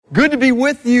Good to be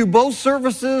with you, both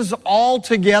services all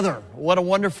together. What a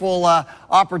wonderful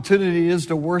opportunity it is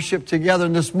to worship together.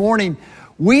 And this morning,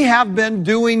 we have been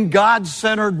doing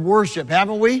God-centered worship,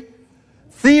 haven't we?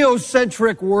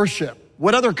 Theocentric worship.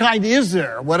 What other kind is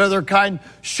there? What other kind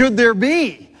should there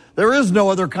be? There is no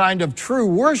other kind of true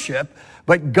worship,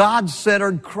 but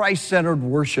God-centered, Christ-centered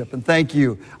worship. And thank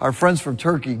you, our friends from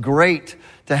Turkey. Great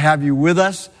to have you with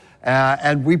us.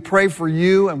 And we pray for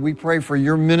you and we pray for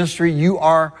your ministry. You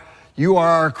are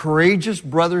our courageous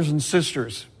brothers and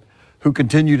sisters who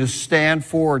continue to stand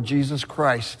for Jesus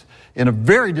Christ in a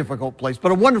very difficult place,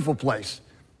 but a wonderful place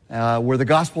where the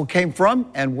gospel came from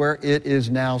and where it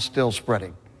is now still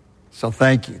spreading. So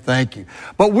thank you.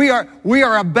 But we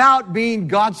are about being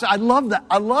God's. I love that.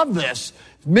 I love this.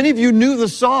 Many of you knew the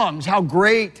songs. How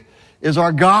great is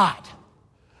our God?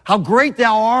 How great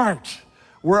thou art.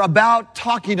 We're about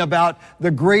talking about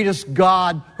the greatest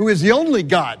God, who is the only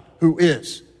God who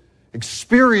is,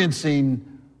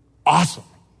 experiencing awesome.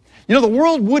 You know, the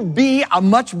world would be a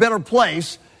much better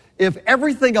place if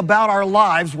everything about our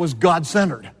lives was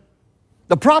God-centered.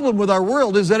 The problem with our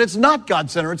world is that it's not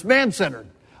God-centered, it's man-centered.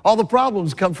 All the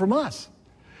problems come from us.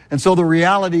 And so the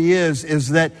reality is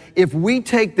that if we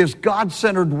take this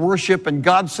God-centered worship and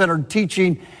God-centered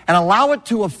teaching and allow it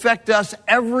to affect us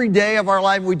every day of our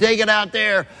life, we take it out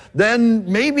there, then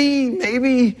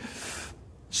maybe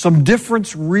some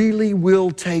difference really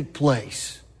will take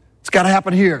place. It's got to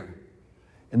happen here,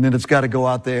 and then it's got to go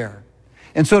out there.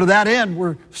 And so to that end,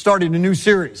 we're starting a new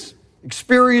series,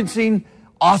 Experiencing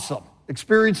Awesome.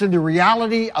 Experiencing the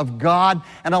reality of God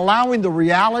and allowing the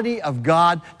reality of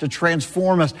God to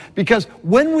transform us. Because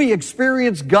when we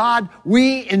experience God,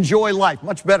 we enjoy life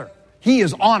much better. He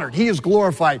is honored. He is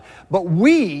glorified. But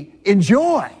we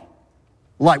enjoy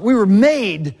life. We were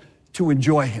made to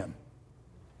enjoy Him.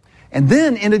 And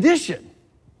then, in addition,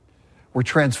 we're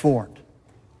transformed.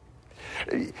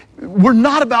 We're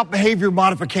not about behavior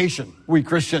modification, we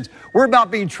Christians. We're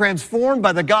about being transformed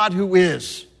by the God who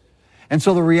is. And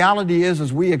so the reality is,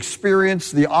 as we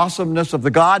experience the awesomeness of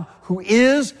the God who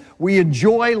is, we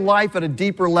enjoy life at a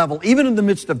deeper level, even in the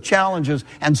midst of challenges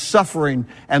and suffering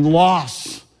and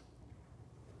loss.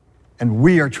 And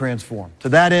we are transformed. To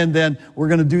that end, then, we're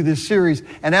going to do this series.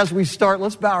 And as we start,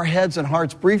 let's bow our heads and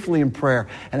hearts briefly in prayer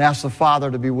and ask the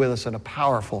Father to be with us in a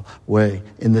powerful way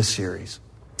in this series.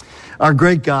 Our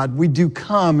great God, we do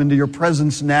come into your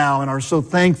presence now and are so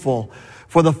thankful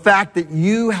for the fact that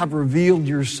you have revealed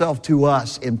yourself to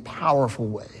us in powerful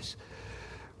ways.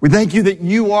 We thank you that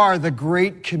you are the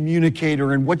great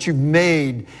communicator in what you've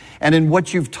made and in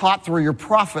what you've taught through your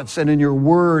prophets and in your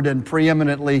word and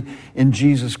preeminently in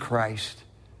Jesus Christ.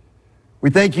 We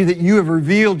thank you that you have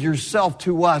revealed yourself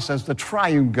to us as the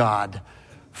triune God,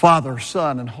 Father,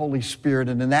 Son, and Holy Spirit.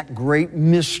 And in that great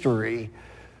mystery,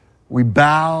 we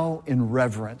bow in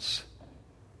reverence.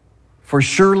 For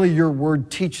surely your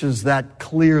word teaches that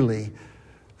clearly,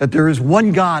 that there is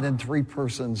one God in three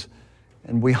persons,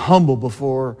 and we humble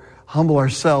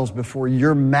ourselves before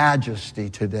your majesty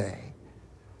today.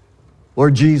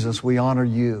 Lord Jesus, we honor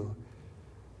you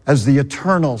as the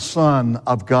eternal Son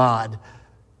of God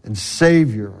and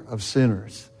Savior of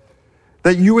sinners.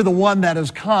 That you are the one that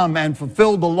has come and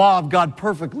fulfilled the law of God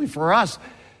perfectly for us,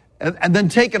 and then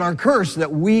taken our curse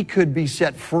that we could be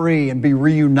set free and be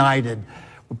reunited,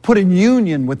 put in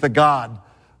union with the God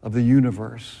of the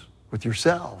universe, with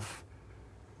yourself.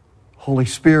 Holy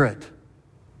Spirit,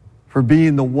 for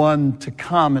being the one to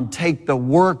come and take the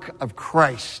work of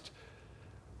Christ,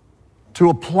 to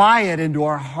apply it into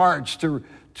our hearts, to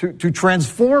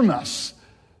transform us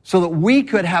so that we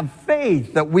could have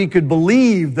faith, that we could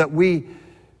believe, that we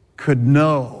could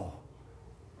know,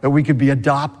 that we could be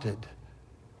adopted,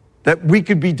 that we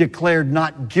could be declared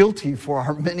not guilty for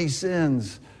our many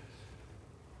sins.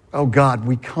 Oh God,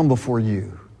 we come before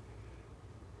you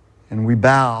and we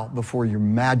bow before your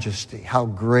majesty. How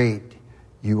great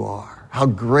you are. How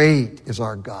great is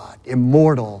our God.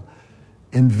 Immortal,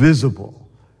 invisible,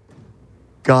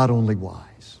 God only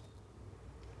wise.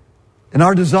 And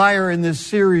our desire in this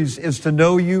series is to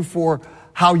know you for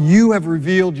how you have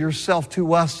revealed yourself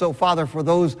to us. So Father, for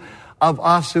those of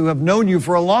us who have known you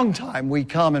for a long time, we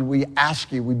come and we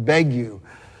ask you, we beg you,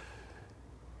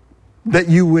 that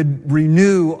you would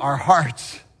renew our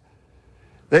hearts,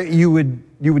 that you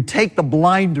would take the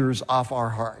blinders off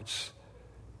our hearts,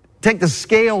 take the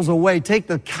scales away, take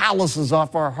the calluses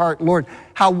off our heart. Lord,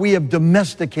 how we have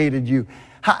domesticated you,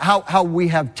 how we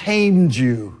have tamed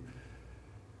you.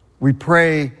 We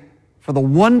pray for the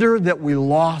wonder that we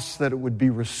lost, that it would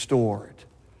be restored,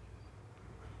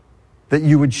 that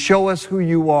you would show us who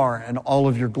you are and all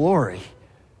of your glory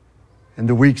in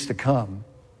the weeks to come.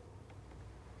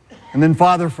 And then,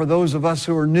 Father, for those of us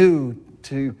who are new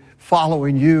to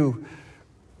following you,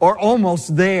 or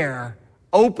almost there,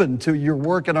 open to your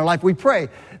work in our life, we pray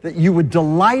that you would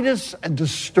delight us and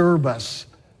disturb us,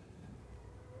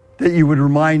 that you would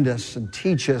remind us and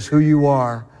teach us who you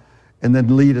are, and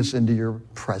then lead us into your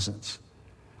presence.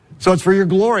 So it's for your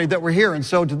glory that we're here. And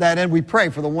so to that end, we pray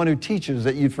for the one who teaches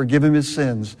that you'd forgive him his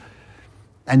sins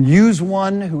and use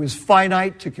one who is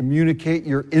finite to communicate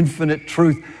your infinite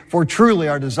truth. For truly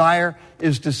our desire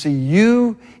is to see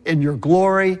you in your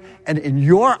glory and in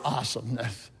your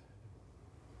awesomeness.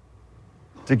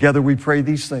 Together we pray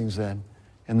these things then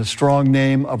in the strong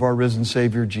name of our risen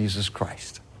Savior, Jesus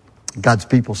Christ. God's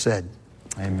people said,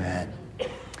 amen.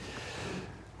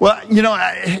 Well, you know,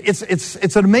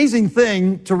 it's an amazing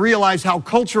thing to realize how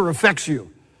culture affects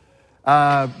you.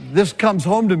 This comes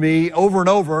home to me over and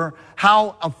over,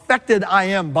 how affected I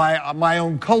am by my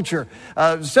own culture.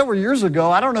 Several years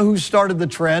ago, I don't know who started the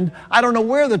trend. I don't know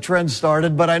where the trend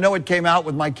started, but I know it came out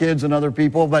with my kids and other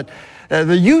people. But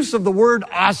the use of the word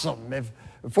awesome,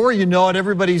 before you know it,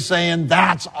 everybody's saying,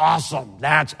 that's awesome,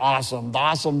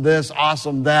 awesome this,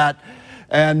 awesome that.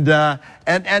 And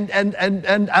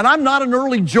I'm not an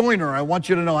early joiner. I want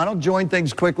you to know I don't join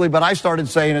things quickly, but I started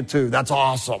saying it too. That's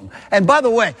awesome. And by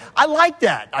the way, I like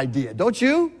that idea, don't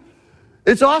you?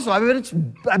 It's awesome.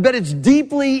 I bet it's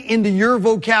deeply into your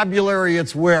vocabulary.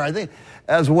 It's where I think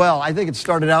as well. I think it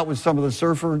started out with some of the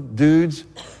surfer dudes.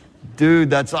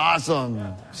 Dude, that's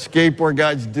awesome. Skateboard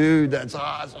guys, dude, that's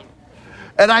awesome.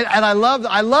 And I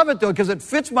love it though, because it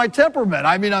fits my temperament.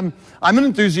 I mean, I'm an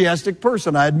enthusiastic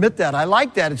person. I admit that. I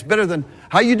like that. It's better than,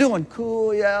 how you doing?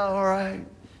 Cool, yeah, all right.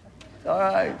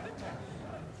 I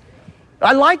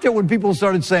liked it when people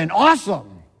started saying, awesome.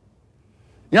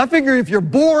 You know, I figure if you're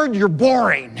bored, you're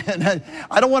boring. And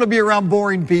I don't want to be around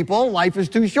boring people. Life is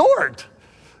too short.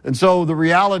 And so the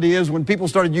reality is when people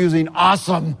started using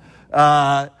awesome,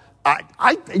 I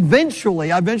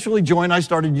eventually joined. I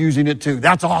started using it too.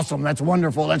 That's awesome. That's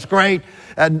wonderful. That's great.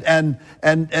 And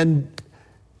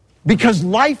because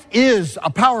life is a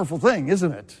powerful thing,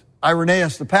 isn't it?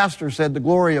 Irenaeus, the pastor, said the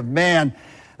glory of man,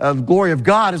 the glory of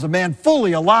God is a man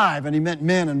fully alive. And he meant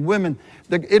men and women.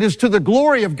 It is to the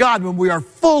glory of God when we are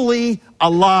fully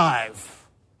alive.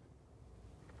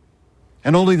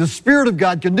 And only the Spirit of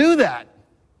God can do that.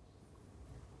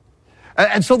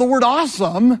 And so the word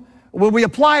awesome, when we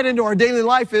apply it into our daily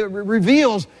life, it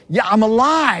reveals, yeah, I'm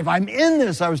alive. I'm in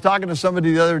this. I was talking to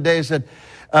somebody the other day and said,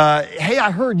 hey,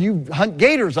 I heard you hunt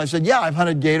gators. I said, yeah, I've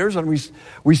hunted gators, and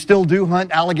we still do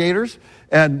hunt alligators.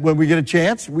 And when we get a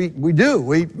chance, we do.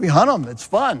 We hunt them. It's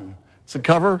fun. It's a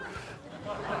cover.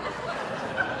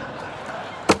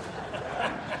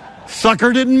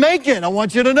 Sucker didn't make it. I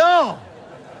want you to know.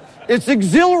 It's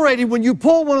exhilarating when you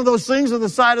pull one of those things on the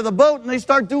side of the boat and they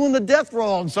start doing the death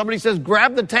roll and somebody says,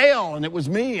 grab the tail. And it was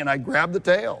me, and I grabbed the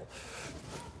tail.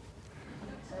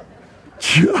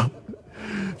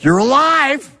 You're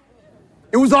alive.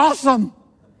 It was awesome.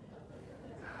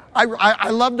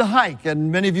 I love to hike,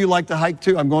 and many of you like to hike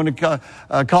too. I'm going to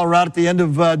Colorado at the end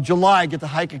of July. I get to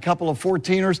hike a couple of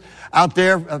 14ers out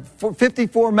there,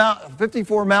 54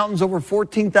 mountains over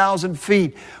 14,000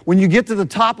 feet. When you get to the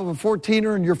top of a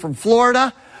 14er and you're from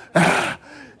Florida,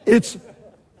 it's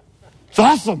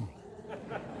awesome.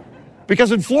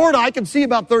 Because in Florida, I can see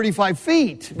about 35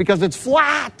 feet because it's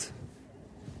flat.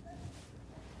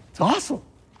 It's awesome.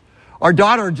 Our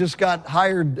daughter just got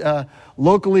hired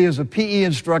locally as a PE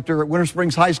instructor at Winter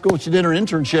Springs High School. She did her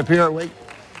internship here at Lake.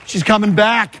 She's coming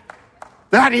back.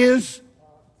 That is.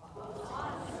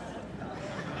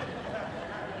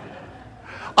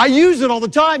 I use it all the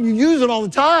time. You use it all the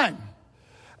time.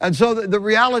 And so the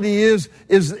reality is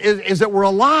that we're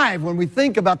alive when we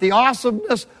think about the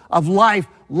awesomeness of life.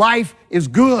 Life is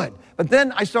good. But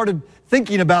then I started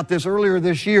thinking about this earlier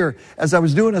this year as I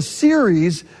was doing a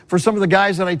series for some of the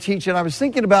guys that I teach, and I was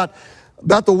thinking about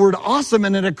the word awesome,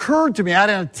 and it occurred to me, I had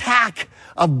an attack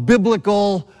of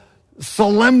biblical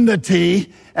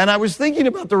solemnity, and I was thinking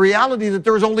about the reality that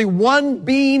there is only one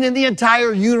being in the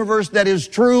entire universe that is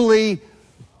truly,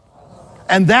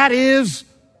 and that is,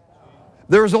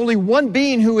 there is only one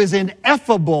being who is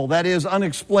ineffable, that is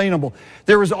unexplainable.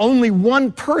 There is only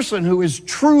one person who is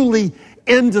truly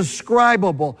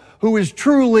indescribable, who is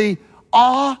truly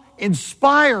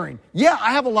awe-inspiring. Yeah,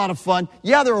 I have a lot of fun.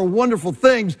 Yeah, there are wonderful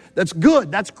things. That's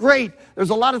good. That's great.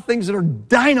 There's a lot of things that are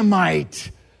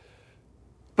dynamite.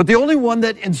 But the only one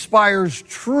that inspires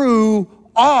true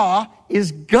awe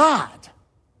is God.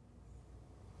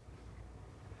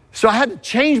 So I had to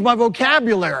change my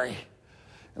vocabulary.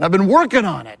 And I've been working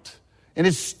on it. and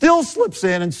it still slips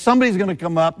in, and somebody's going to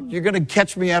come up. You're going to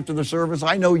catch me after the service.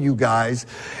 I know you guys.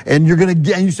 And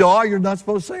and you say, oh, you're not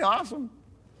supposed to say awesome.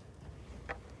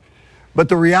 But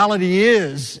the reality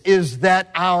is that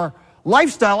our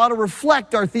lifestyle ought to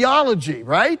reflect our theology,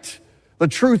 right? The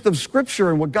truth of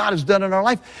Scripture and what God has done in our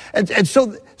life. And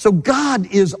so God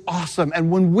is awesome.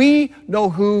 And when we know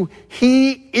who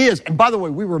He is, and by the way,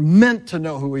 we were meant to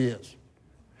know who He is.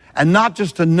 And not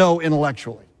just to know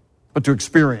intellectually, but to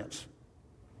experience.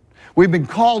 We've been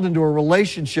called into a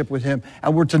relationship with Him,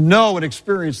 and we're to know and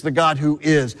experience the God who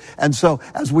is. And so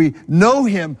as we know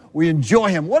Him, we enjoy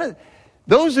Him.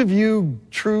 Those of you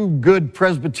true good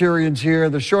Presbyterians here,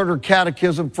 the shorter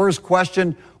catechism, first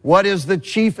question, what is the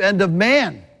chief end of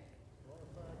man?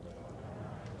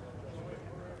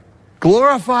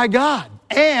 Glorify God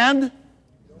and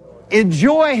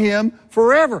enjoy Him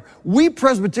forever. We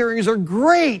Presbyterians are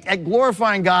great at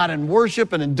glorifying God and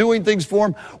worship and in doing things for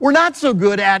Him. We're not so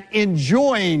good at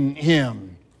enjoying Him.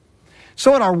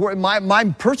 So in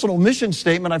my personal mission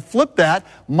statement, I flipped that.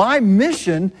 My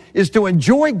mission is to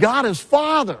enjoy God as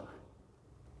Father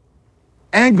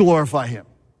and glorify Him.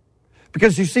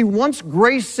 Because you see, once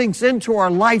grace sinks into our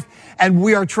life and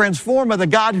we are transformed by the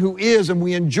God who is and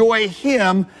we enjoy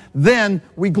Him, then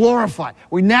we glorify.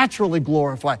 We naturally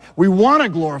glorify. We want to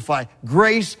glorify.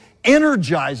 Grace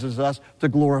energizes us to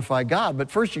glorify God. But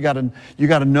first you got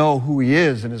to know who He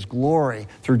is and His glory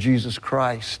through Jesus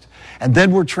Christ. And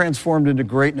then we're transformed into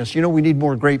greatness. You know, we need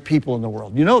more great people in the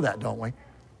world. You know that, don't we?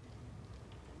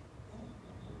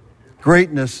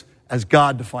 Greatness as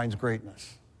God defines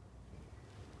greatness.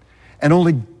 And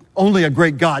only a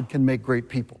great God can make great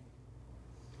people.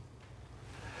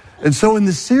 And so in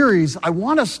this series, I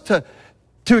want us to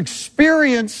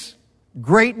experience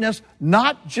greatness,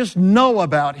 not just know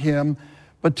about Him,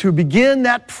 but to begin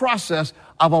that process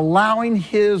of allowing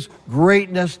His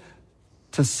greatness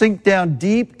to sink down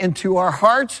deep into our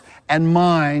hearts and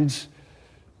minds,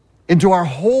 into our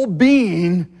whole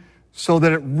being, so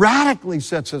that it radically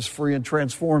sets us free and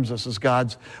transforms us as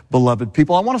God's beloved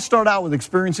people. I want to start out with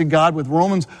experiencing God with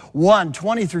Romans 1,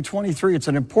 20 through 23. It's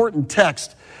an important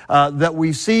text that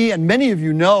we see, and many of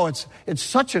you know it's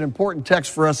such an important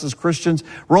text for us as Christians.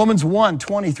 Romans 1,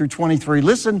 20 through 23.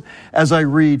 Listen as I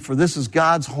read, for this is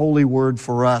God's holy word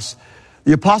for us.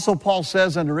 The Apostle Paul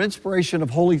says, under inspiration of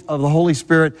the Holy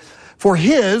Spirit, for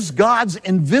God's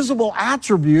invisible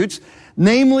attributes,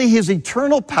 namely His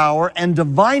eternal power and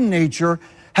divine nature,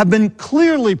 have been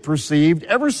clearly perceived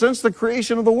ever since the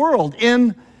creation of the world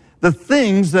in the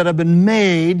things that have been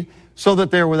made, so that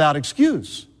they are without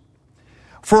excuse.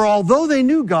 For although they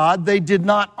knew God, they did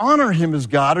not honor Him as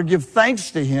God or give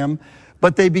thanks to Him,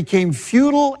 but they became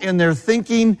futile in their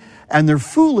thinking, and their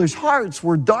foolish hearts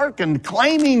were darkened.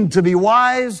 Claiming to be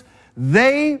wise,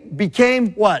 they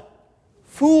became what?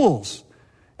 Fools,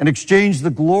 and exchanged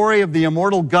the glory of the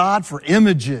immortal God for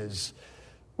images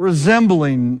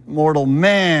resembling mortal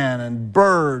man and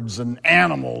birds and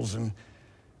animals and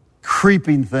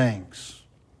creeping things.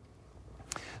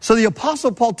 So the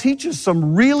Apostle Paul teaches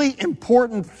some really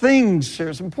important things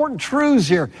here, some important truths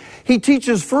here. He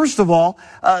teaches, first of all,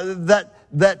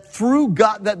 that through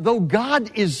God, that though God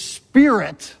is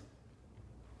spirit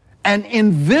and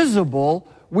invisible,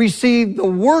 we see the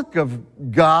work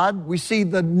of God, we see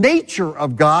the nature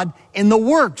of God in the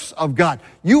works of God.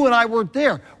 You and I weren't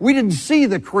there. We didn't see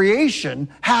the creation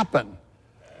happen.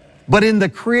 But in the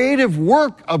creative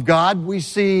work of God, we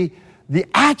see the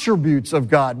attributes of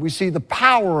God. We see the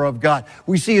power of God.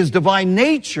 We see His divine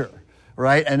nature.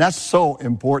 Right? And that's so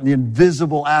important. The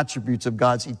invisible attributes of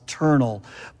God's eternal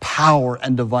power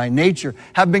and divine nature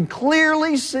have been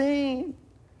clearly seen.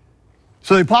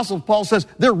 So the Apostle Paul says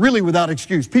they're really without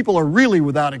excuse. People are really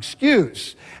without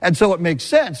excuse. And so it makes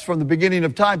sense. From the beginning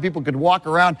of time, people could walk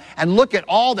around and look at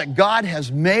all that God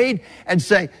has made and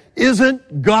say,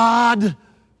 isn't God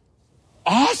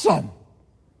awesome?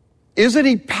 Isn't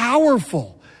He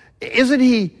powerful? Isn't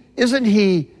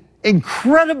He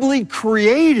incredibly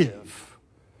creative?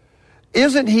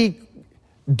 Isn't He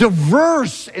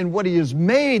diverse in what He has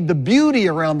made? The beauty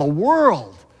around the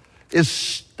world is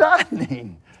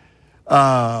stunning.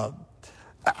 I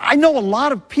know a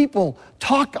lot of people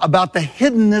talk about the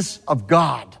hiddenness of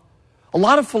God. A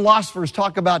lot of philosophers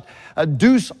talk about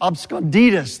Deus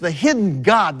absconditus, the hidden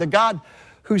God, the God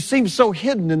who seems so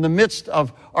hidden in the midst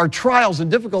of our trials and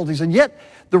difficulties. And yet,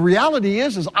 the reality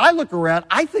is I look around,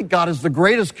 I think God is the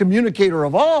greatest communicator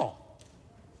of all.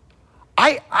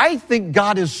 I think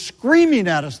God is screaming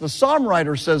at us. The psalm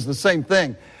writer says the same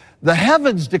thing. The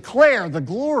heavens declare the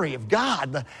glory of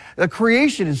God. The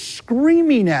creation is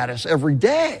screaming at us every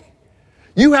day.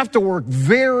 You have to work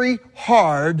very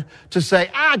hard to say,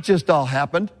 it just all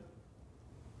happened.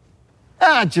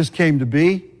 It just came to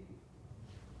be.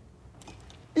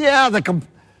 Yeah,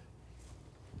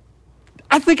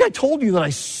 I think I told you that I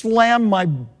slammed my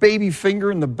baby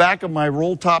finger in the back of my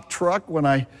roll-top truck when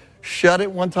I shut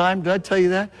it one time. Did I tell you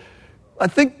that? I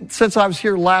think since I was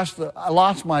here last, I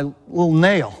lost my little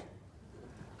nail.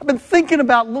 I've been thinking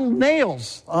about little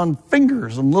nails on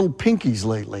fingers and little pinkies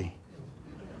lately.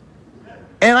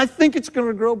 And I think it's going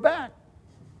to grow back.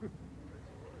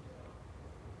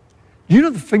 You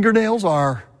know the fingernails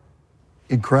are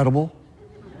incredible?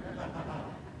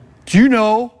 Do you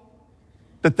know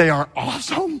that they are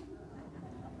awesome?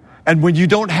 And when you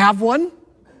don't have one,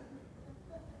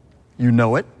 you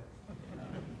know it.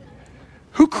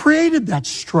 Who created that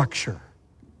structure?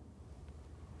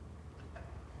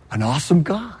 An awesome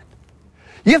God.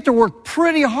 You have to work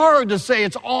pretty hard to say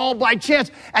it's all by chance.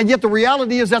 And yet the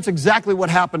reality is that's exactly what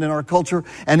happened in our culture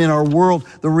and in our world.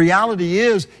 The reality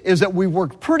is that we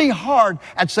worked pretty hard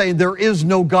at saying there is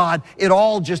no God. It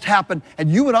all just happened. And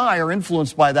you and I are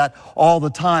influenced by that all the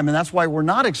time. And that's why we're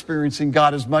not experiencing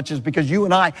God as much, as because you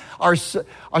and I are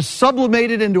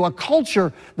sublimated into a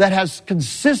culture that has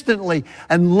consistently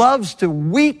and loves to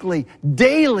weekly,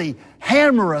 daily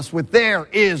hammer us with there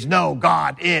is no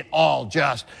God. It all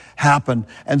just happened.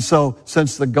 And so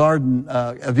since the Garden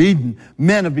of Eden,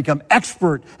 men have become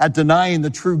expert at denying the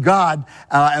true God,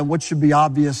 and what should be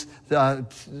obvious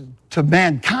to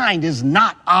mankind is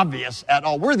not obvious at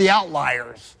all. We're the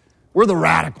outliers. We're the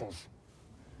radicals.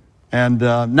 And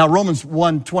now Romans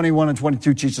 1:21 and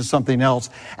 22 teaches something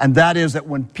else, and that is that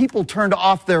when people turned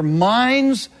off their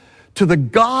minds to the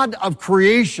God of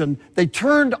creation, they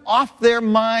turned off their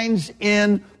minds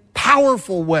in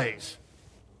powerful ways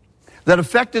that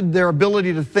affected their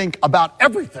ability to think about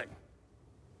everything.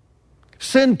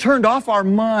 Sin turned off our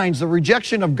minds. The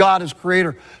rejection of God as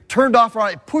creator turned off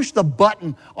it pushed the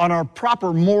button on our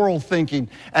proper moral thinking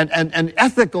and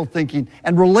ethical thinking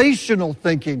and relational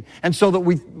thinking. And so that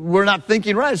we're not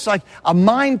thinking right. It's like a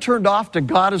mind turned off to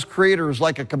God as creator is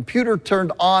like a computer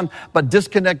turned on but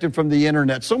disconnected from the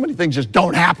internet. So many things just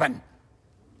don't happen.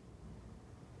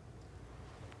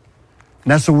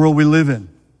 And that's the world we live in.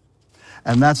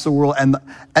 And that's the world. And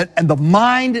the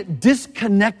mind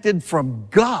disconnected from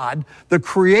God, the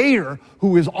creator,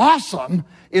 who is awesome,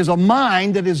 is a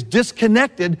mind that is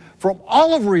disconnected from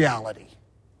all of reality.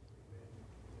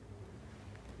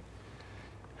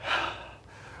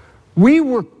 We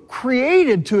were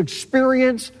created to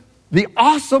experience the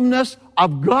awesomeness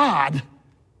of God.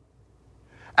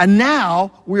 And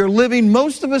now we are living,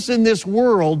 most of us in this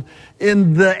world,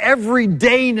 in the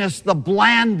everydayness, the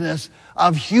blandness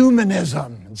of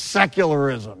humanism and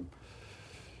secularism.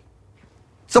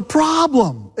 It's a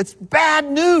problem. It's bad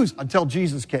news until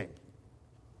Jesus came.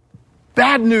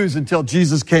 Bad news until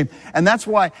Jesus came. And that's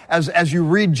why, as you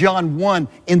read John 1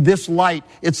 in this light,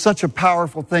 it's such a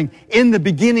powerful thing. In the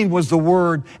beginning was the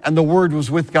Word, and the Word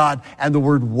was with God, and the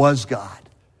Word was God.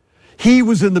 He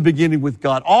was in the beginning with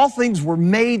God. All things were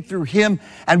made through Him,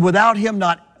 and without Him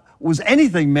not was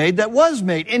anything made that was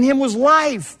made. In Him was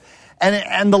life,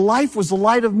 and the life was the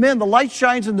light of men. The light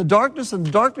shines in the darkness, and the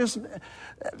darkness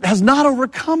has not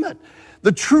overcome it.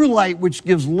 The true light, which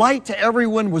gives light to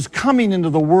everyone, was coming into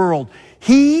the world.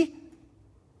 He,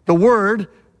 the Word,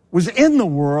 was in the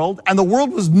world, and the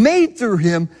world was made through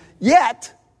Him,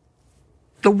 yet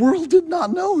the world did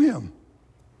not know Him.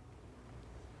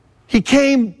 He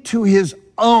came to His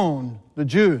own, the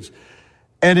Jews,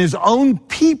 and His own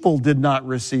people did not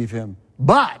receive Him.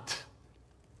 But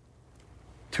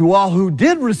to all who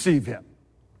did receive Him,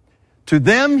 to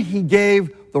them He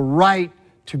gave the right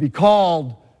to be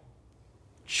called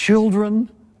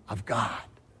children of God,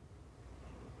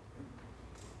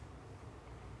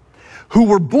 who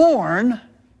were born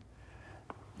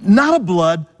not of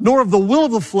blood, nor of the will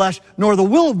of the flesh, nor the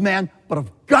will of man, but of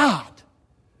God.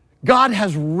 God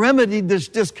has remedied this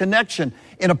disconnection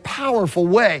in a powerful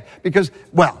way because,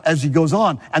 well, as He goes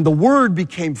on, and the Word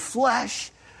became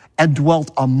flesh and dwelt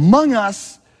among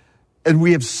us, and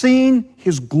we have seen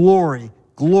His glory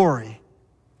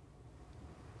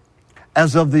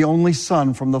as of the only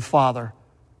Son from the Father,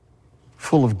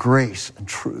 full of grace and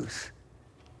truth.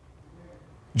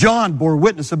 John bore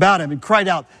witness about Him and cried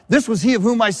out, "This was He of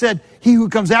whom I said, He who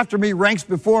comes after me ranks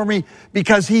before me,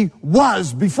 because He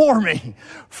was before me.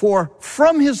 For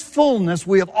from His fullness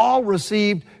we have all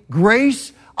received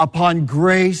grace upon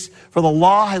grace. For the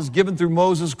law has given through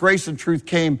Moses, grace and truth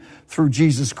came through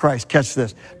Jesus Christ." Catch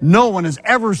this. No one has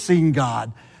ever seen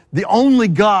God. The only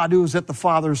God who is at the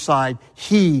Father's side,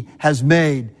 He has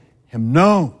made Him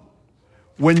known.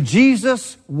 When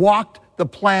Jesus walked the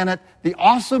planet. The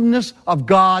awesomeness of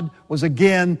God was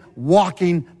again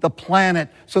walking the planet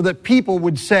so that people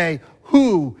would say,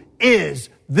 who is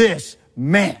this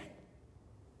man?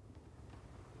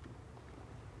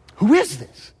 Who is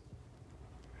this?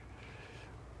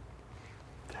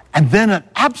 And then an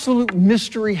absolute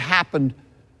mystery happened.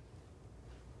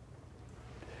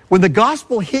 When the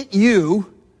gospel hit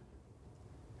you,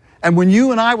 and when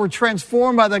you and I were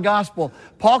transformed by the gospel,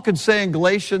 Paul could say in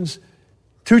Galatians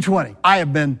 2:20, I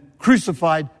have been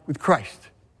crucified with Christ.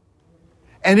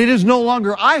 And it is no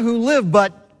longer I who live,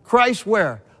 but Christ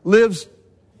where? Lives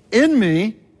in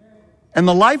me. And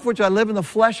the life which I live in the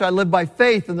flesh, I live by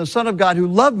faith in the Son of God who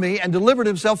loved me and delivered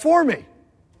himself for me.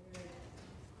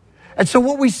 And so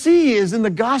what we see is in the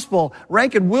gospel,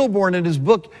 Rankin Wilbourne in his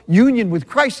book, Union with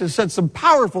Christ, has said some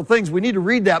powerful things. We need to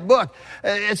read that book.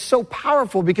 It's so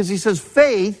powerful because he says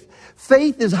faith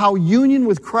is how union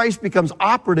with Christ becomes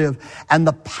operative and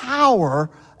the power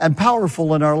and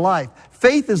powerful in our life.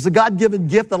 Faith is the God-given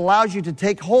gift that allows you to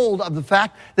take hold of the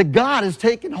fact that God has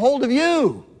taken hold of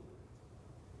you.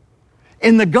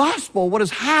 In the gospel, what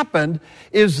has happened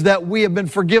is that we have been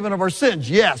forgiven of our sins.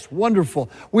 Yes,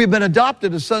 wonderful. We have been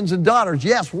adopted as sons and daughters.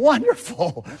 Yes,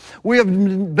 wonderful. We have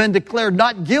been declared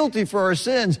not guilty for our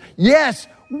sins. Yes,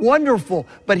 wonderful.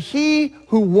 But he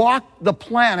who walked the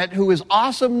planet, who is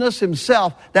awesomeness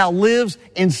himself, now lives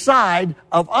inside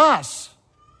of us.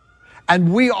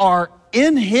 And we are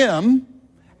in him,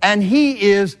 and he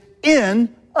is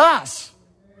in us.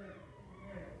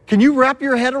 Can you wrap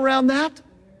your head around that?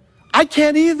 I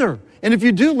can't either. And if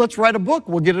you do, let's write a book.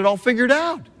 We'll get it all figured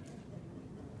out.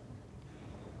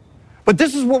 But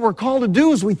this is what we're called to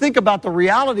do as we think about the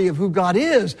reality of who God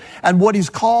is and what he's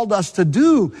called us to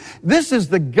do. This is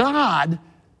the God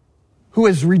who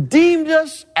has redeemed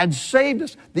us and saved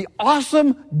us. The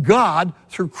awesome God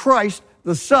through Christ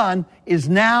the Son is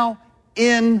now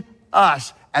in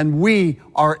us, and we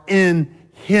are in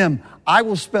him. I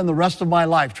will spend the rest of my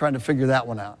life trying to figure that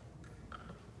one out.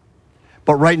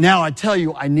 But right now, I tell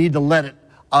you, I need to let it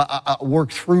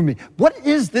work through me. What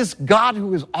is this God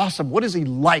who is awesome? What is he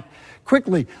like?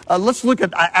 Quickly, let's look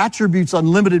at attributes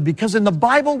unlimited, because in the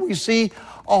Bible we see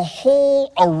a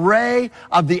whole array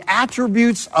of the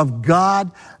attributes of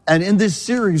God. And in this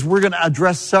series, we're going to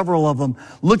address several of them.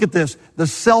 Look at this: the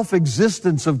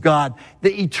self-existence of God,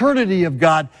 the eternity of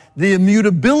God, the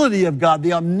immutability of God,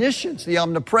 the omniscience, the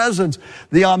omnipresence,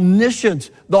 the omniscience,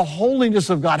 the holiness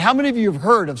of God. How many of you have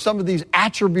heard of some of these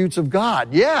attributes of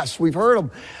God? Yes, we've heard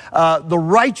them. The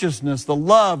righteousness, the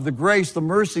love, the grace, the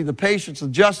mercy, the patience, the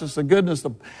justice, the goodness,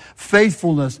 the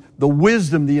faithfulness, the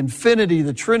wisdom, the infinity,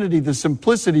 the Trinity, the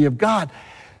simplicity of God.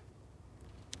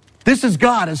 This is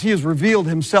God as he has revealed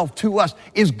himself to us.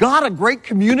 Is God a great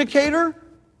communicator?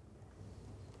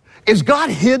 Is God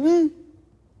hidden?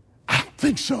 I don't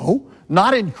think so.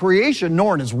 Not in creation,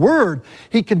 nor in his word.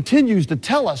 He continues to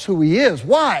tell us who he is.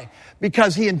 Why?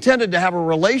 Because he intended to have a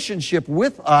relationship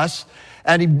with us,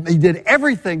 and he did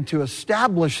everything to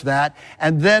establish that.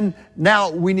 And then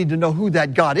now we need to know who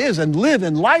that God is and live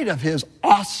in light of his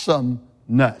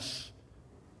awesomeness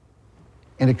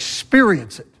and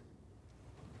experience it.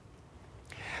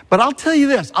 But I'll tell you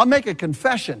this, I'll make a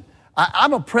confession.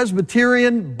 I'm a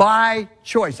Presbyterian by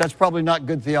choice. That's probably not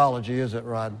good theology, is it,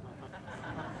 Rod?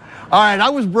 All right,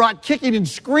 I was brought kicking and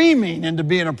screaming into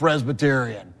being a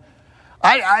Presbyterian.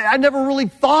 I never really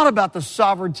thought about the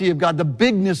sovereignty of God, the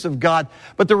bigness of God.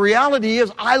 But the reality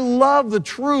is, I love the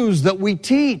truths that we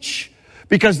teach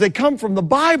because they come from the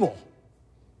Bible.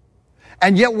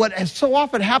 And yet what has so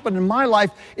often happened in my life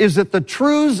is that the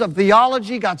truths of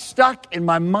theology got stuck in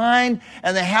my mind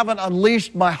and they haven't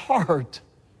unleashed my heart.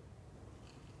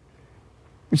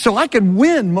 And so I can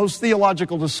win most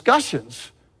theological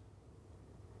discussions.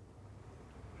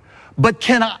 But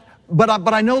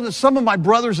I know that some of my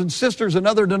brothers and sisters in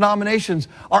other denominations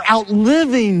are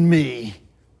outliving me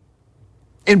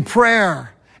in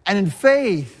prayer and in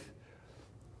faith,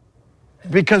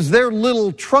 because their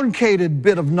little truncated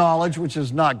bit of knowledge, which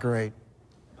is not great,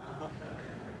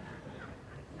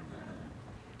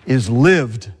 is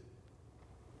lived.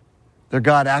 Their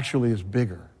God actually is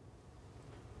bigger.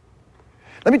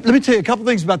 Let me tell you a couple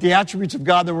things about the attributes of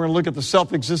God, then we're going to look at the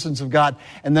self-existence of God,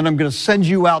 and then I'm going to send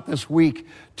you out this week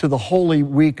to the Holy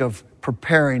Week of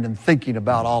preparing and thinking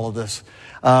about all of this.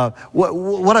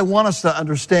 What I want us to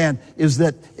understand is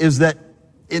that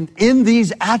in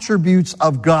these attributes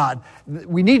of God,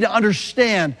 we need to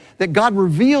understand that God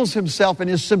reveals himself in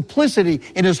his simplicity,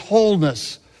 in his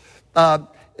wholeness. There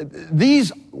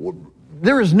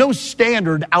is no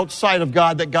standard outside of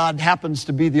God that God happens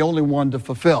to be the only one to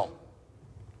fulfill.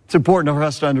 It's important for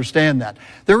us to understand that.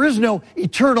 There is no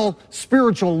eternal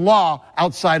spiritual law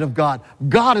outside of God.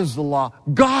 God is the law.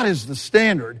 God is the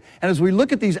standard. And as we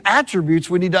look at these attributes,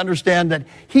 we need to understand that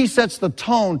He sets the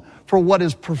tone for what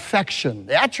is perfection.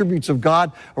 The attributes of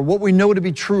God are what we know to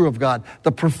be true of God,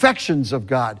 the perfections of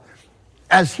God,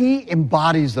 as He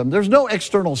embodies them. There's no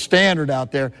external standard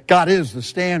out there. God is the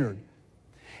standard.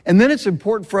 And then it's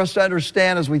important for us to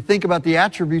understand as we think about the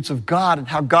attributes of God and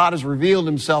how God has revealed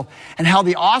Himself and how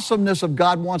the awesomeness of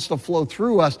God wants to flow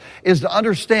through us, is to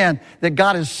understand that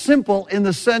God is simple in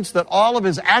the sense that all of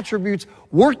His attributes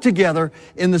work together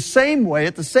in the same way,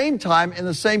 at the same time, in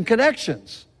the same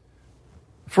connections.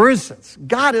 For instance,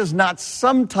 God is not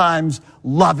sometimes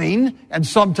loving and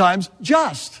sometimes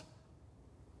just.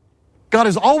 God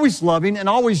is always loving and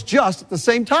always just at the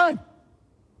same time.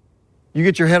 You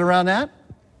get your head around that?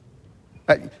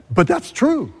 But that's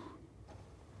true.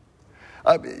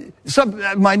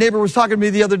 My neighbor was talking to me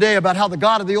the other day about how the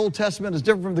God of the Old Testament is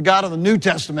different from the God of the New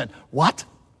Testament. What?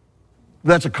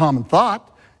 That's a common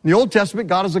thought. In the Old Testament,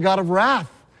 God is a God of wrath.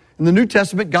 In the New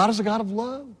Testament, God is a God of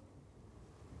love.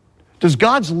 Is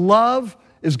God's love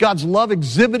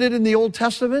exhibited in the Old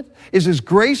Testament? Is His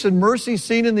grace and mercy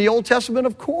seen in the Old Testament?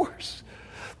 Of course.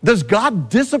 Does God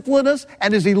discipline us,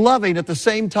 and is He loving at the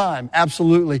same time?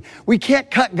 Absolutely. We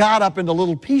can't cut God up into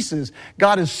little pieces.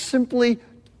 God is simply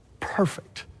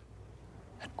perfect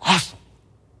and awesome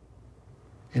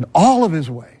in all of His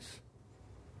ways.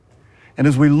 And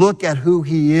as we look at who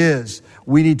He is,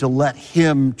 we need to let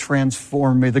Him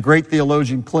transform me. The great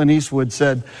theologian Clint Eastwood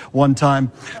said one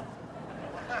time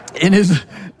in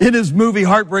his movie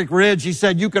Heartbreak Ridge, he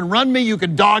said, "You can run me, you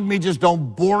can dog me, just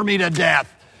don't bore me to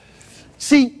death."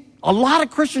 See, a lot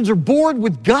of Christians are bored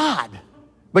with God,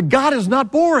 but God is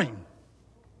not boring.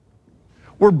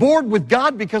 We're bored with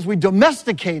God because we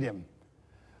domesticate Him,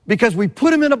 because we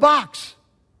put Him in a box.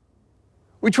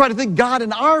 We try to think God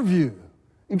in our view.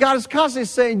 And God is constantly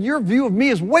saying, your view of me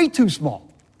is way too small.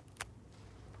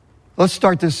 Let's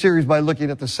start this series by looking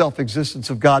at the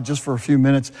self-existence of God just for a few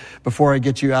minutes before I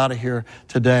get you out of here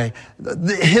today.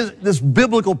 This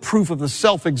biblical proof of the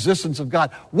self-existence of God.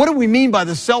 What do we mean by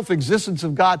the self-existence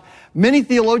of God? Many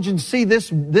theologians see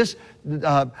this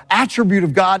attribute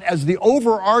of God as the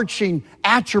overarching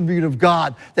attribute of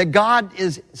God. That God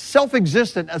is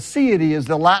self-existent. Aseity is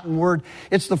the Latin word.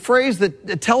 It's the phrase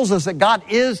that tells us that God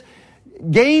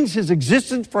gains His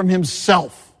existence from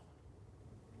Himself.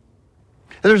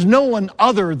 There's no one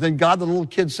other than God. The little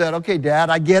kid said, "Okay, Dad,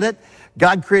 I get it.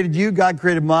 God created you, God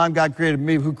created Mom, God created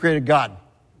me. Who created God?"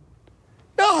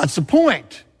 No, that's the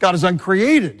point. God is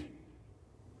uncreated.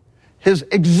 His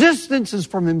existence is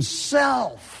from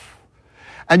Himself.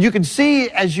 And you can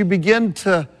see as you begin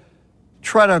to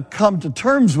try to come to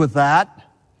terms with that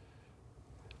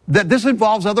this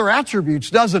involves other attributes,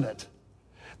 doesn't it?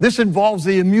 This involves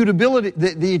the immutability,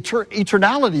 the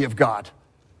eternality of God.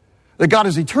 That God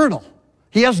is eternal.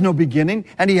 He has no beginning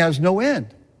and He has no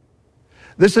end.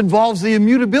 This involves the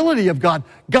immutability of God.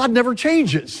 God never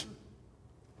changes.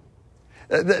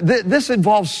 This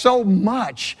involves so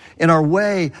much in our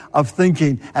way of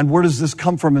thinking. And where does this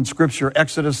come from in Scripture?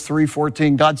 Exodus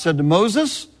 3:14. God said to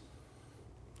Moses,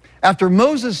 after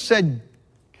Moses said,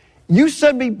 "You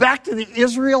send me back to the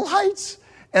Israelites,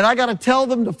 and I got to tell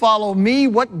them to follow me.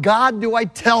 What God do I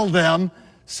tell them?"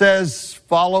 Says,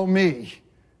 "Follow me."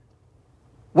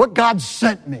 What God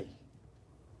sent me.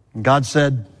 And God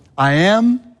said, "I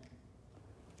am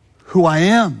who I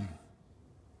am."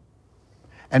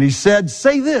 And He said,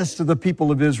 "Say this to the people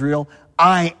of Israel,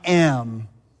 I am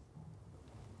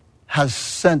has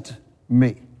sent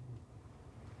me."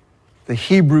 The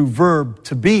Hebrew verb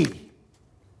to be,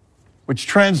 which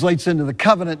translates into the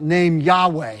covenant name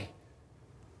Yahweh.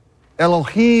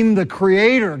 Elohim, the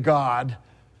creator God,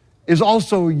 is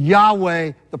also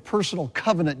Yahweh, the personal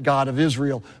covenant God of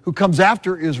Israel, who comes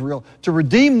after Israel to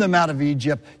redeem them out of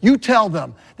Egypt. You tell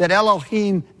them that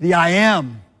Elohim, the I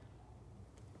am,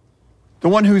 the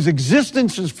one whose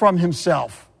existence is from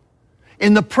Himself,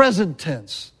 in the present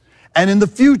tense and in the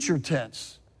future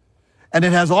tense. And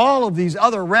it has all of these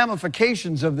other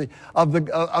ramifications of the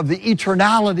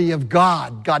eternality of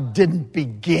God. God didn't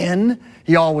begin.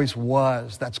 He always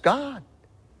was. That's God.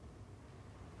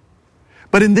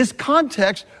 But in this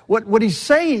context, what He's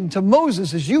saying to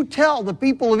Moses is, you tell the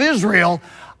people of Israel,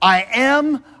 I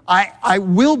am, I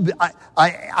will be, I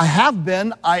have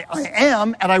been, I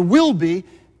am, and I will be,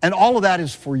 and all of that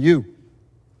is for you.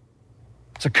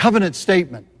 It's a covenant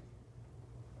statement.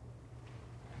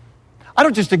 I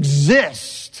don't just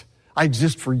exist. I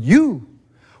exist for you.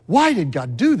 Why did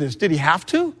God do this? Did He have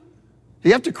to? Did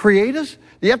He have to create us? Did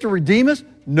He have to redeem us?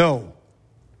 No.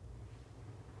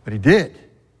 But he did.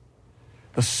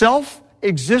 The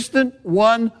self-existent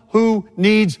one who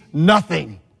needs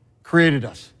nothing created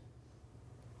us,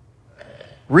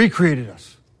 recreated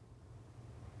us.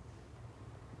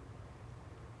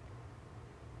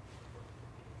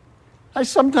 I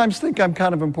sometimes think I'm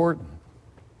kind of important.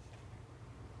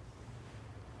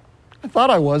 I thought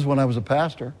I was when I was a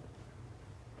pastor.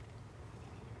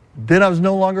 Then I was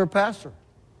no longer a pastor.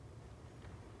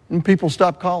 And people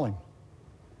stopped calling.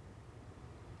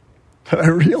 But I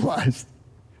realized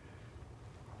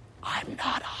I'm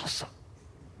not awesome.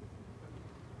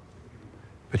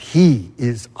 But he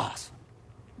is awesome.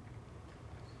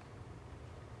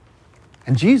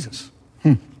 And Jesus.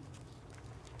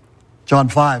 John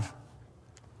 5.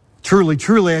 Truly,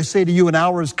 truly, I say to you, an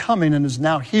hour is coming and is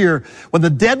now here when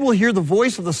the dead will hear the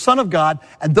voice of the Son of God,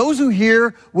 and those who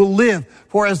hear will live.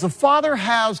 For as the Father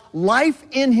has life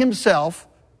in himself,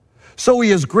 so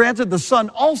he has granted the Son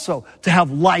also to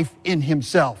have life in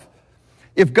himself.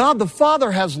 If God the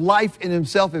Father has life in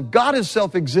himself, if God is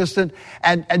self-existent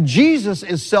and Jesus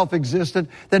is self-existent,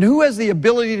 then who has the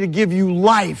ability to give you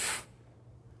life?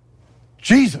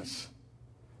 Jesus.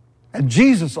 And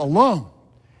Jesus alone.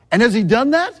 And has he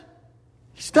done that?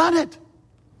 He's done it.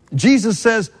 Jesus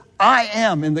says, I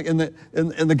am, in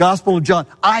the Gospel of John,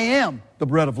 I am the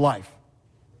bread of life.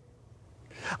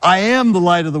 I am the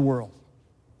light of the world.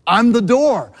 I'm the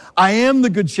door. I am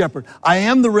the good shepherd. I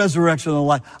am the resurrection and the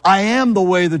life. I am the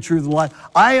way, the truth, and the life.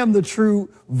 I am the true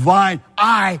vine.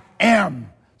 I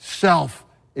am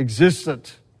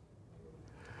self-existent.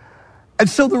 And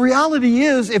so the reality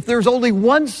is, if there's only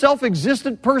one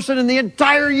self-existent person in the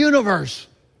entire universe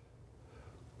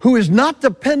who is not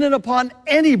dependent upon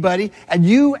anybody, and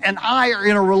you and I are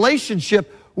in a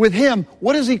relationship with him,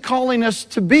 what is he calling us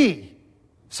to be?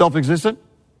 Self-existent?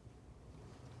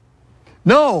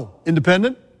 No.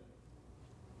 Independent?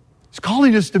 He's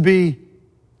calling us to be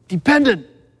dependent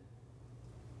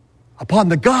upon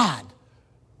the God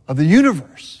of the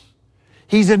universe.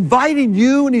 He's inviting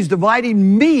you and he's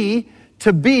inviting me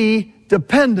to be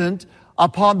dependent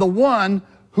upon the one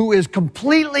who is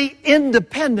completely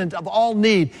independent of all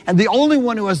need and the only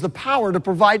one who has the power to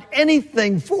provide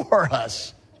anything for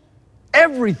us,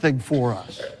 everything for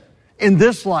us in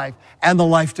this life and the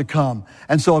life to come.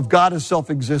 And so if God is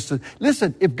self-existent,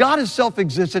 listen, if God is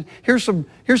self-existent, here's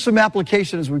some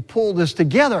application as we pull this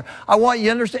together. I want you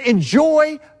to understand,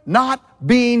 enjoy not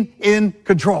being in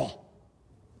control.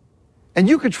 And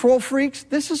you control freaks,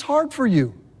 this is hard for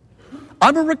you.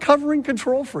 I'm a recovering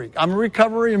control freak. I'm a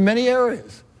recovery in many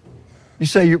areas. You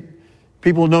say,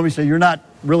 people who know me say, you're not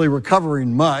really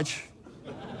recovering much.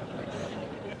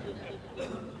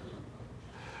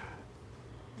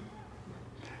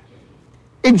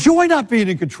 Enjoy not being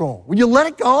in control. When you let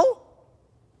it go,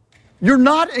 you're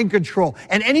not in control.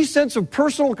 And any sense of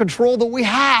personal control that we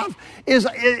have is,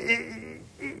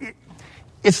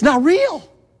 it's not real.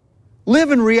 Live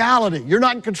in reality. You're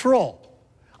not in control.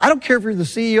 I don't care if you're the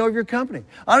CEO of your company.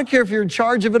 I don't care if you're in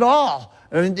charge of it all.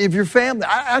 If your family,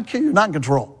 I don't care, you're not in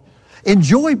control.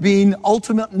 Enjoy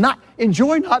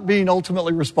not being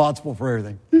ultimately responsible for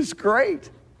everything. It's great.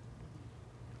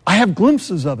 I have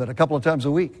glimpses of it a couple of times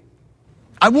a week.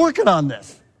 I'm working on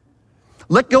this.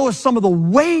 Let go of some of the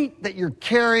weight that you're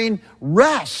carrying.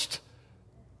 Rest.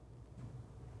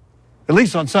 At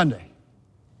least on Sunday.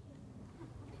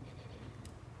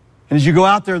 And as you go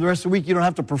out there the rest of the week, you don't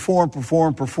have to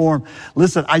perform.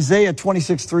 Listen, Isaiah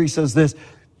 26:3 says this.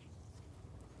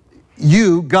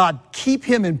 You, God, keep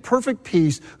him in perfect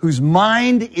peace whose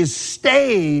mind is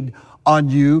stayed on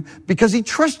you because he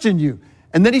trusts in you.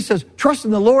 And then he says, trust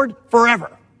in the Lord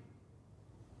forever.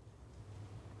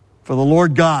 For the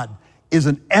Lord God is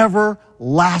an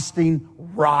everlasting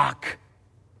rock.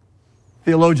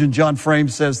 Theologian John Frame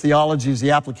says theology is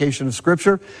the application of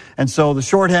Scripture. And so the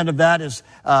shorthand of that is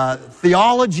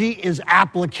theology is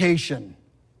application.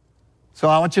 So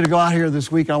I want you to go out here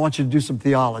this week and I want you to do some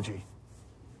theology.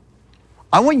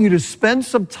 I want you to spend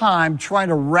some time trying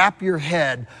to wrap your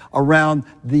head around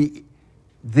the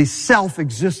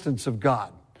self-existence of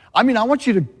God. I mean, I want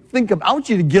you to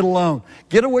get alone.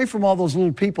 Get away from all those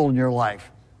little people in your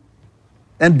life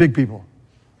and big people.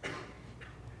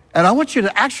 And I want you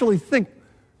to actually think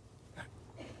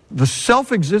the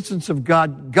self-existence of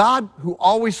God, God who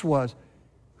always was,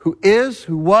 who is,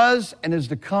 who was, and is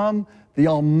to come, the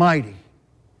Almighty.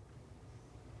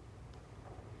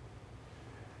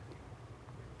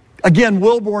 Again,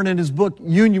 Wilborn in his book,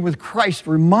 Union with Christ,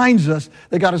 reminds us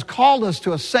that God has called us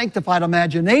to a sanctified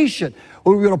imagination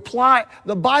where we would apply.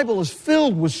 The Bible is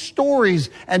filled with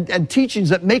stories and teachings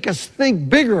that make us think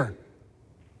bigger.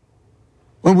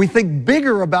 When we think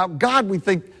bigger about God, we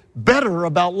think better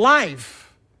about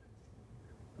life.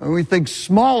 When we think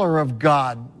smaller of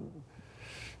God,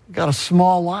 we've got a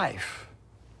small life.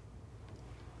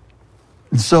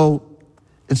 And so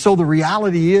the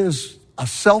reality is, a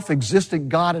self-existent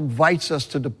God invites us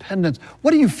to dependence.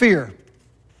 What do you fear?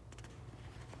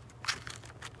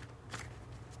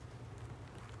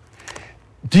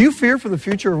 Do you fear for the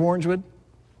future of Orangewood?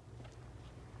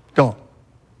 Don't.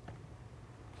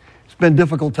 It's been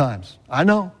difficult times. I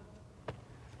know.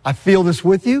 I feel this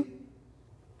with you.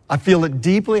 I feel it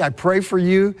deeply. I pray for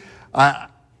you. I'm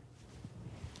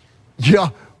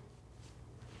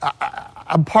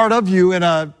part of you in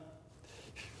a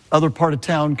other part of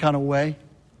town kind of way.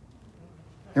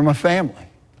 You're my family.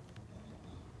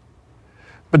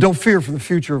 But don't fear for the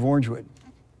future of Orangewood,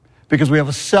 because we have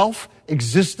a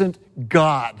self-existent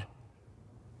God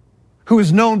who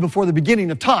is known before the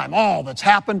beginning of time. All that's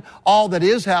happened, all that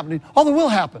is happening, all that will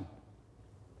happen.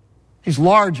 He's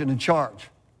large and in charge.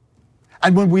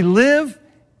 And when we live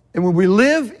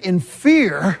in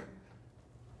fear,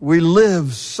 we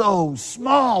live so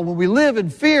small. When we live in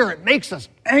fear, it makes us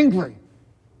angry.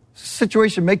 Does this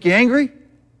situation make you angry?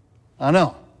 I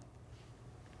know.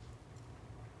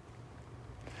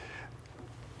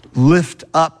 Lift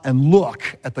up and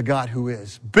look at the God who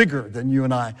is bigger than you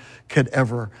and I could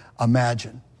ever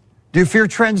imagine. Do you fear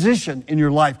transition in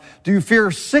your life? Do you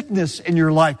fear sickness in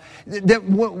your life?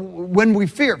 When we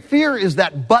fear is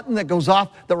that button that goes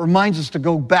off that reminds us to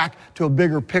go back to a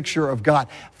bigger picture of God.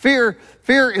 Fear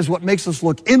is what makes us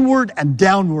look inward and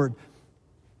downward,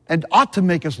 and ought to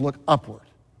make us look upward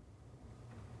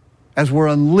as we're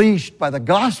unleashed by the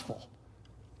gospel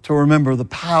to remember the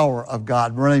power of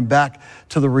God, running back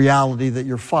to the reality that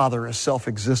your Father is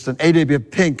self-existent. A.W.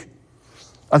 Pink,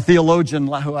 a theologian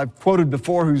who I've quoted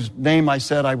before, whose name I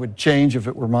said I would change if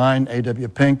it were mine, A.W.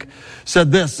 Pink,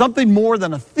 said this: something more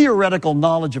than a theoretical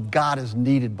knowledge of God is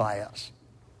needed by us.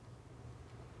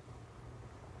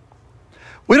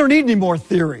 We don't need any more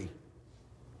theory.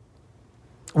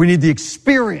 We need the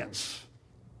experience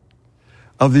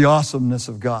of the awesomeness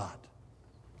of God.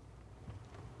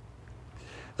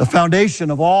 The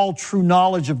foundation of all true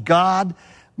knowledge of God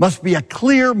must be a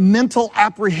clear mental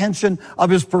apprehension of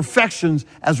His perfections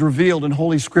as revealed in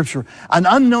Holy Scripture. An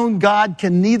unknown God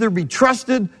can neither be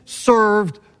trusted,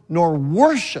 served, nor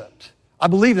worshiped. I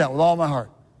believe that with all my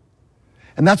heart.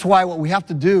 And that's why what we have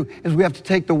to do is we have to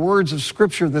take the words of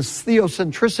Scripture, this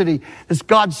theocentricity, this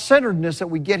God-centeredness that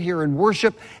we get here in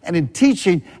worship and in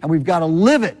teaching, and we've got to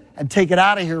live it and take it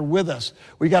out of here with us.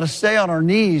 We've got to stay on our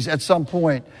knees at some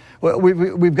point.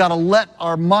 We've got to let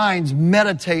our minds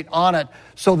meditate on it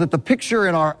so that the picture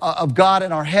of God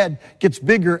in our head gets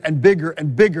bigger and bigger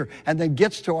and bigger, and then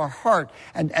gets to our heart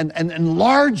and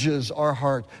enlarges our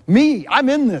heart. I'm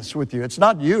in this with you. It's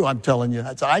not you, I'm telling you.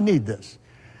 I need this.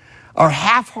 Our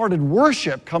half-hearted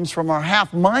worship comes from our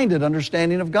half-minded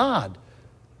understanding of God.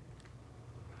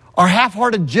 Our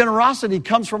half-hearted generosity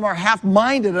comes from our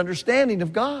half-minded understanding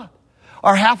of God.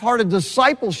 Our half-hearted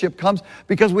discipleship comes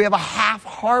because we have a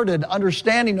half-hearted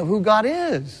understanding of who God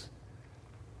is.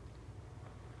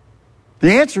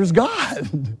 The answer is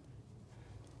God.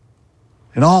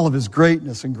 In all of His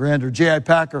greatness and grandeur. J.I.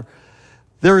 Packer,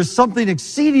 there is something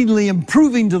exceedingly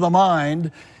improving to the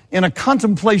mind in a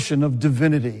contemplation of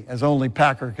divinity, as only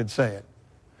Packer could say it.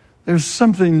 There's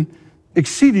something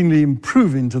exceedingly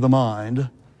improving to the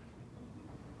mind.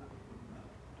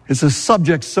 It's a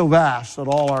subject so vast that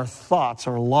all our thoughts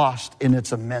are lost in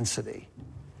its immensity,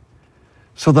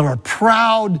 so that our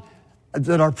pride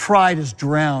is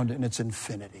drowned in its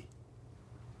infinity.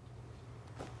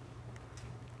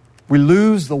 We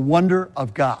lose the wonder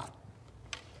of God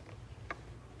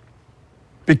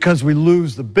because we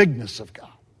lose the bigness of God.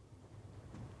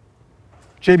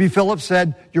 J.B. Phillips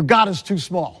said, "Your God is too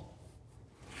small."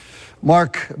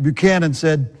 Mark Buchanan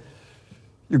said,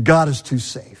 "Your God is too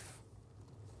safe."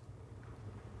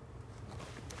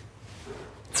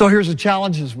 So here's a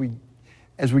challenge as we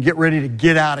get ready to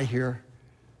get out of here.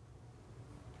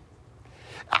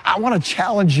 I want to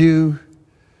challenge you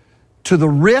to the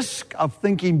risk of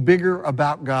thinking bigger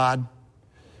about God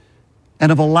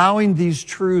and of allowing these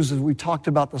truths, as we talked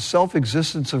about the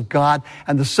self-existence of God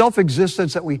and the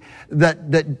self-existence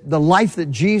that the life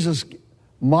that Jesus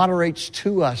moderates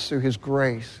to us through His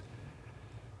grace,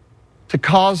 to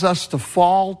cause us to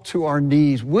fall to our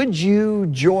knees. Would you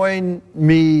join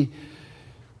me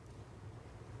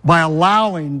by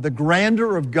allowing the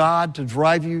grandeur of God to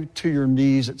drive you to your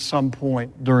knees at some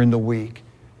point during the week?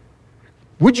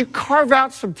 Would you carve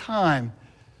out some time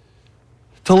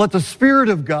to let the Spirit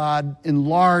of God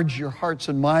enlarge your hearts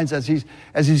and minds as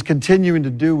He's continuing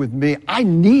to do with me? I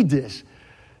need this.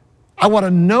 I want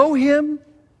to know him,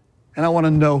 and I want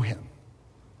to know him.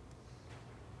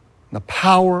 The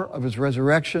power of his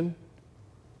resurrection,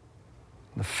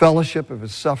 the fellowship of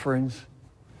his sufferings,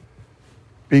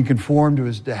 being conformed to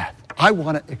his death. I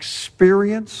want to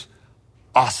experience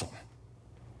awesome.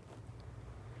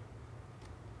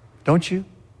 Don't you?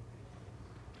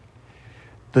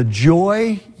 The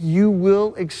joy you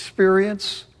will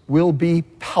experience will be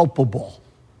palpable.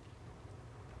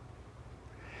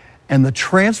 And the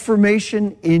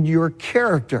transformation in your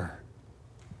character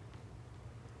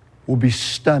will be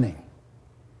stunning.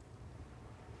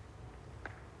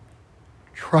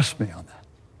 Trust me on that.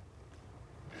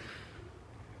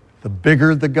 The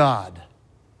bigger the God,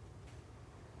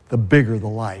 the bigger the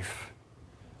life.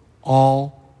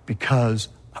 All because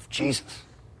of Jesus.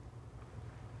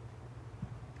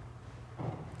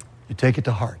 You take it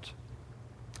to heart.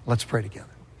 Let's pray together.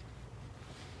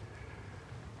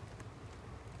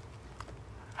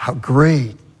 How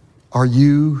great are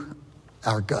you,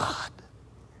 our God.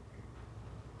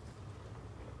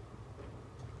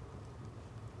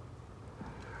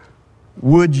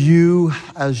 Would you,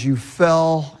 as you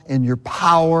fell in your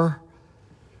power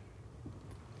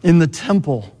in the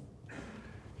temple,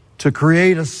 to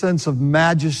create a sense of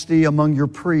majesty among your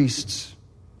priests,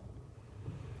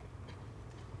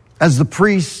 as the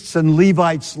priests and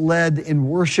Levites led in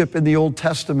worship in the Old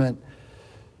Testament,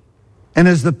 and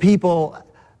as the people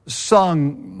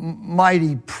sung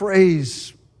mighty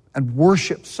praise and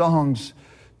worship songs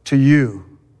to you,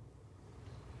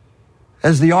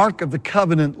 as the Ark of the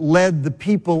Covenant led the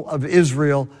people of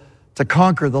Israel to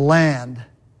conquer the land,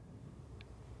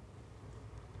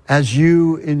 as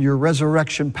you, in your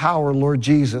resurrection power, Lord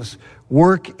Jesus,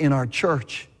 work in our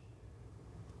church,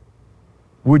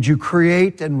 would you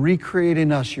create and recreate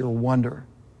in us your wonder?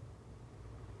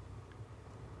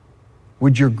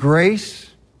 Would your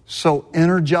grace so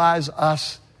energize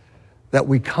us that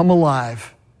we come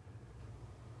alive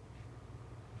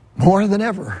more than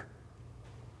ever?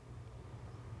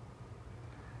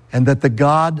 And that the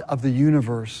God of the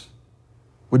universe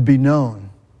would be known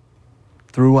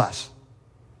through us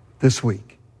this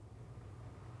week.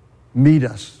 Meet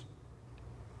us.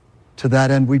 To that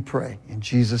end we pray. In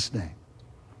Jesus' name,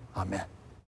 amen.